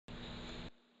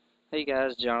Hey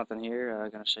guys, Jonathan here.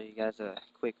 I'm going to show you guys a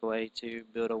quick way to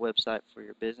build a website for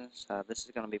your business. This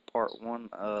is going to be part one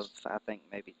of, I think,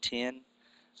 maybe 10,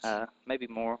 maybe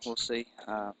more. We'll see.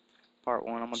 Part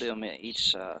one, I'm going to do them in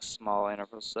each small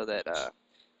interval so that I'm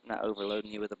not overloading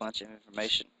you with a bunch of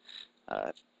information.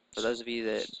 Uh, for those of you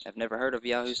that have never heard of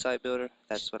Yahoo Site Builder,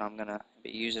 that's what I'm going to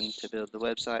be using to build the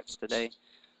websites today.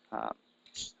 Um,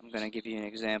 I'm going to give you an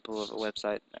example of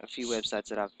a few websites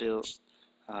that I've built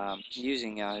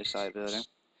using Yahoo Site Builder.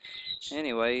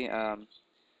 Anyway,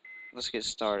 let's get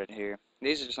started here.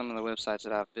 These are some of the websites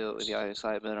that I've built with Yahoo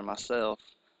Site Builder myself.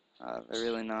 They're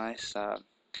really nice.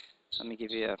 Let me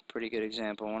give you a pretty good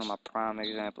example, one of my prime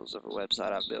examples of a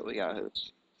website I've built with Yahoo.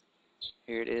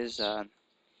 Here it is.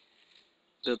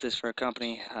 Built this for a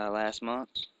company last month.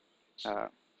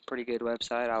 Pretty good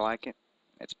website. I like it.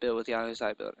 It's built with Yahoo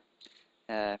Site Builder.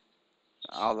 Uh,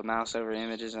 all the mouse over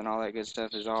images and all that good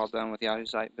stuff is all done with Yahoo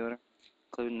Site Builder,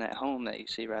 including that home that you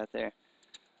see right there.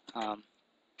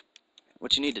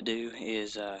 What you need to do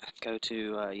is go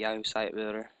to Yahoo Site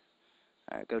Builder,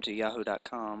 go to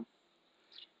yahoo.com,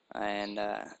 and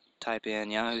type in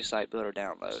Yahoo Site Builder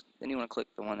download. Then you want to click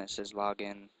the one that says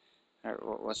login,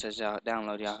 or what says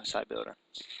download Yahoo Site Builder,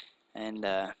 and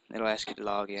it'll ask you to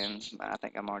log in. I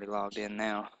think I'm already logged in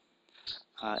now.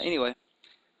 Anyway,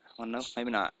 well, no,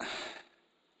 maybe not.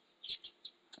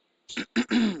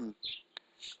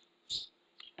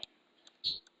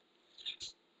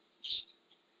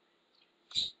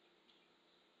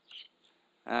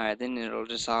 Alright, then it'll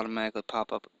just automatically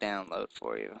pop up a download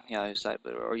for you, Yahoo Site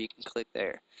Builder, or you can click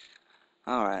there.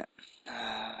 Alright.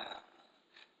 I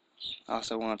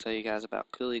also want to tell you guys about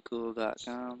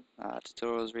coollycool.com,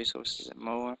 tutorials, resources, and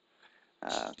more.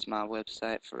 It's my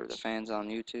website for the fans on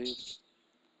YouTube.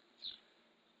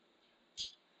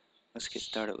 Let's get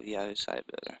started with Yahoo Site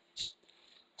Builder.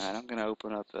 Alright, I'm going to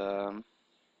open up,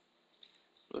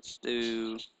 let's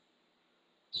do,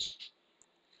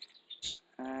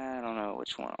 I don't know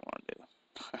which one I want to do.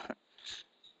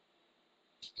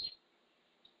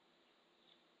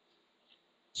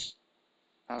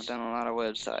 I've done a lot of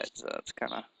websites, so it's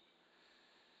kind of,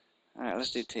 alright,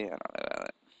 let's do 10 on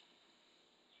it.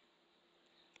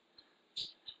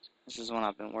 This is one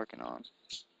I've been working on.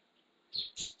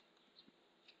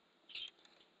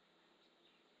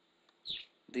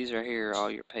 These are here,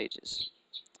 all your pages.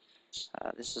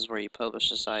 This is where you publish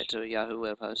the site to Yahoo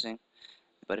Web Hosting.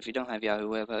 But if you don't have Yahoo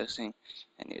Web Hosting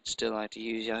and you'd still like to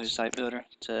use Yahoo Site Builder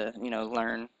to,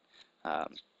 learn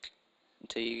um,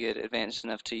 until you get advanced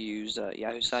enough to use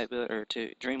Yahoo Site Builder or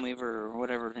to Dreamweaver or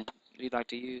whatever you'd like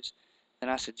to use, then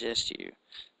I suggest you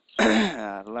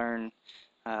learn,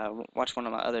 watch one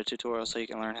of my other tutorials so you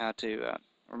can learn how to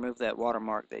remove that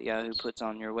watermark that Yahoo puts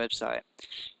on your website.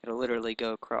 It'll literally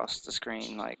go across the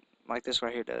screen like this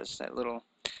right here does. That little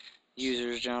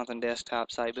users Jonathan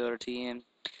Desktop Site Builder TM,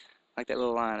 like that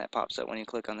little line that pops up when you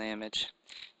click on the image.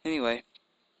 Anyway,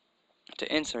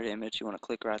 to insert image, you want to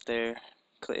click right there,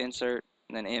 click insert,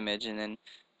 and then image, and then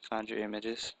find your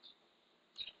images.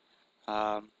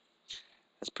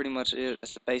 That's pretty much it.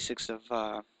 That's the basics of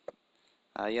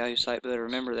Yahoo Site Builder.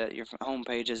 Remember that your home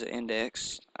page is an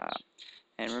index,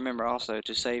 and remember also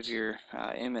to save your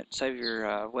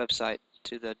website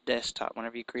to the desktop.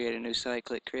 Whenever you create a new site,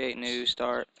 click Create New,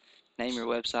 Start, name your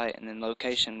website, and then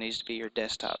location needs to be your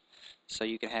desktop. So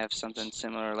you can have something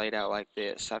similar laid out like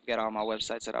this. I've got all my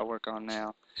websites that I work on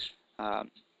now.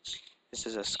 Um, this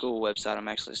is a school website I'm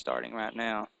actually starting right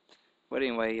now. But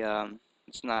anyway,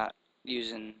 it's not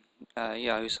using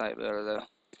Yahoo Site Builder though.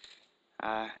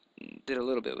 I did a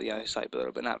little bit with Yahoo Site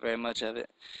Builder, but not very much of it.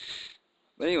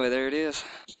 But anyway, there it is.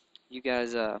 You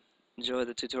guys enjoy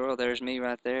the tutorial. There's me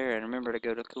right there. And remember to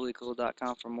go to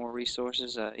coollycool.com for more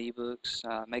resources, ebooks,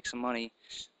 make some money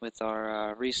with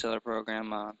our reseller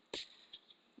program.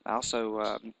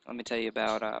 Also, let me tell you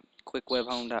about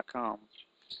quickwebhome.com.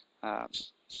 Uh,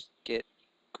 get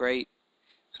great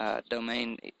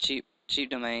domain, cheap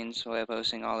domains, web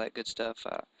hosting, all that good stuff.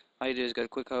 All you do is go to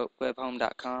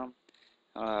quickwebhome.com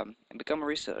and become a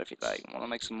reseller if you'd like. Want to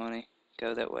make some money?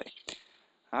 Go that way.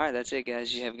 Alright, that's it,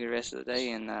 guys. You have a good rest of the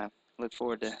day, and look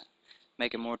forward to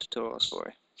making more tutorials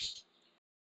for you.